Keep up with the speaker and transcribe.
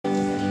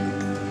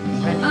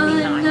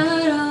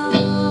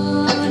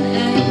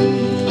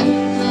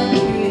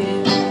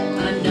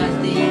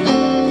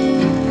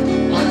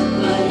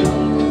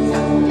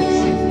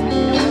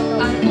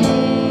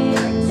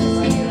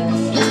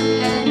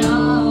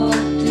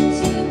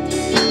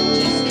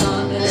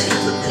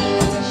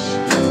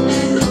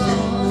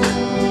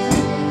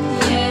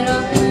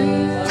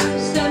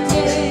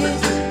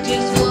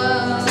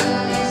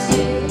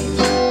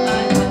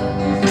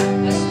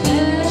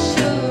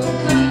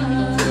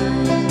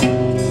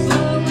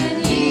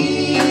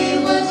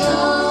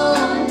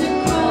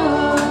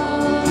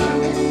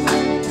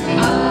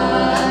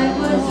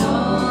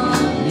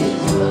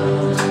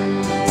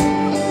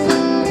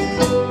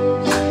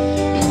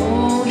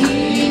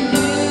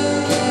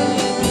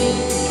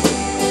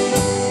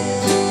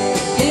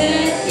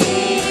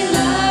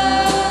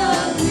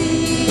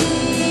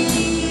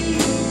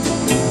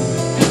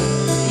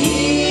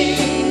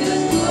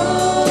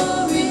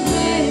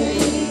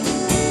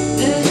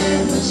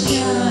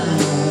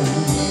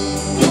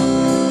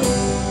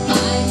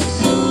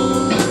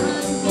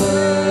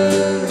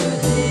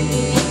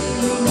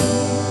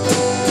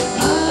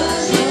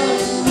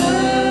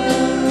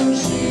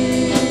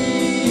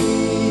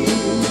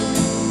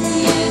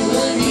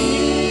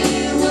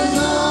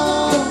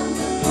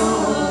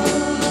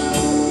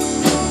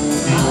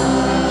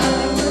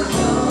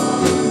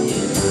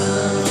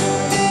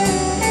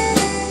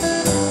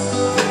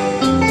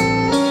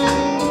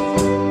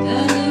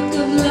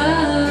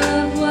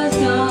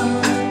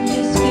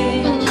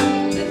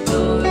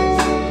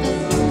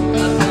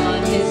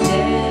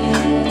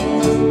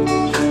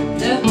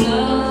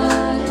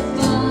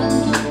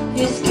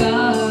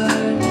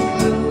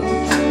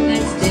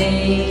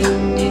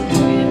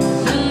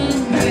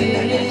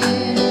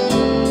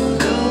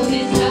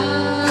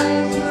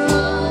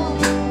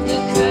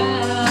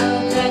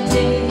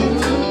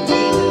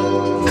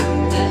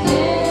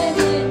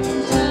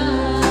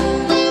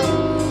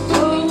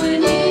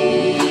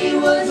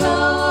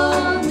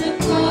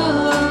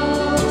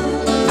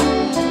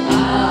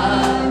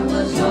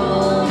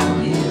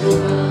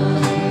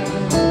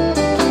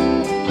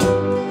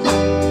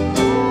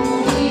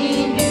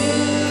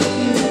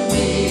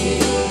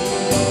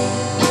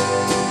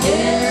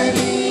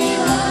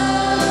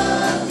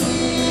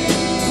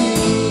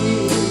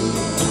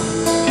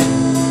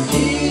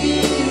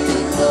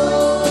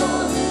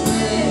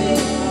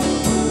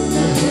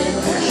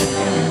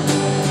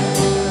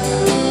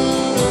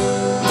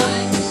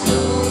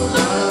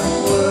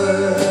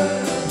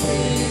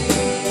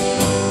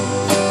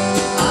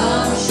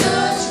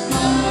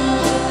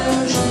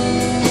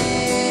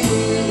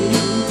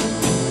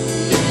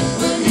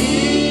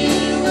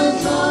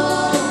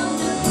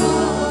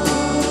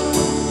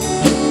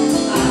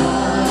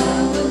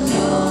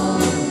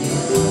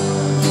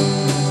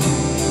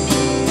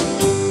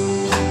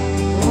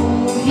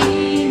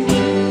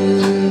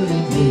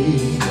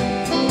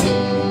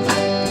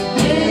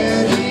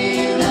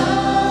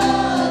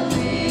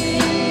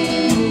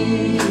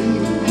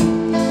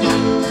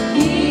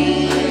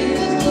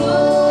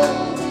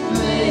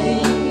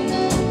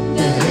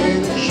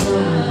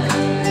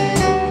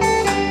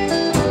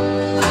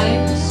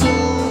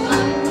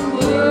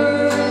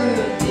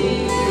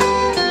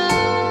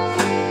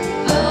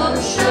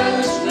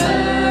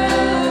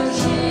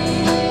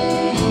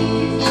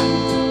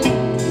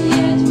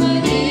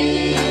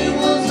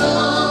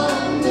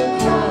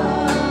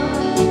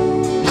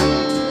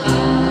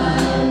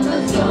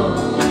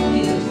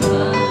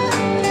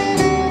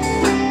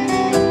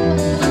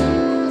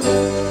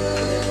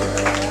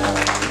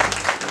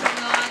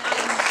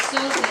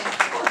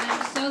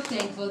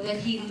thankful that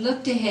He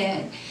looked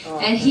ahead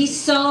and He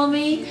saw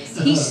me.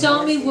 He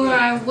saw me where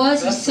I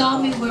was. He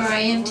saw me where I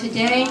am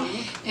today.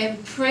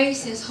 And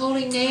praise His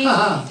holy name.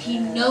 He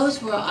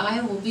knows where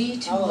I will be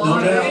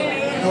tomorrow. No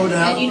doubt. No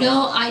doubt. And you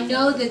know, I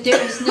know that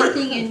there is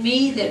nothing in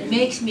me that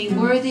makes me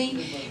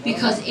worthy,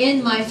 because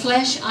in my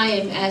flesh I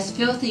am as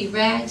filthy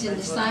rags in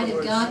the sight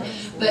of God.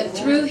 But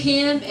through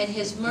Him and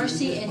His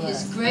mercy and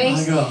His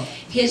grace,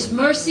 His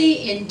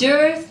mercy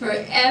endureth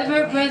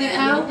forever, Brother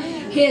Al.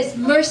 His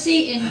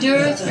mercy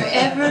endureth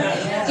forever.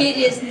 It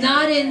is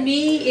not in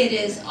me, it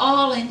is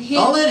all in Him.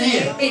 All in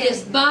Him. It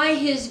is by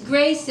His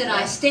grace that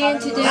I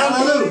stand today.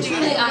 Hallelujah.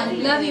 Truly, I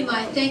love Him,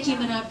 I thank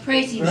Him, and I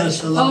praise Him.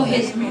 Bless the Oh, Lord.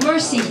 His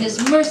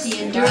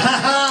mercy endureth.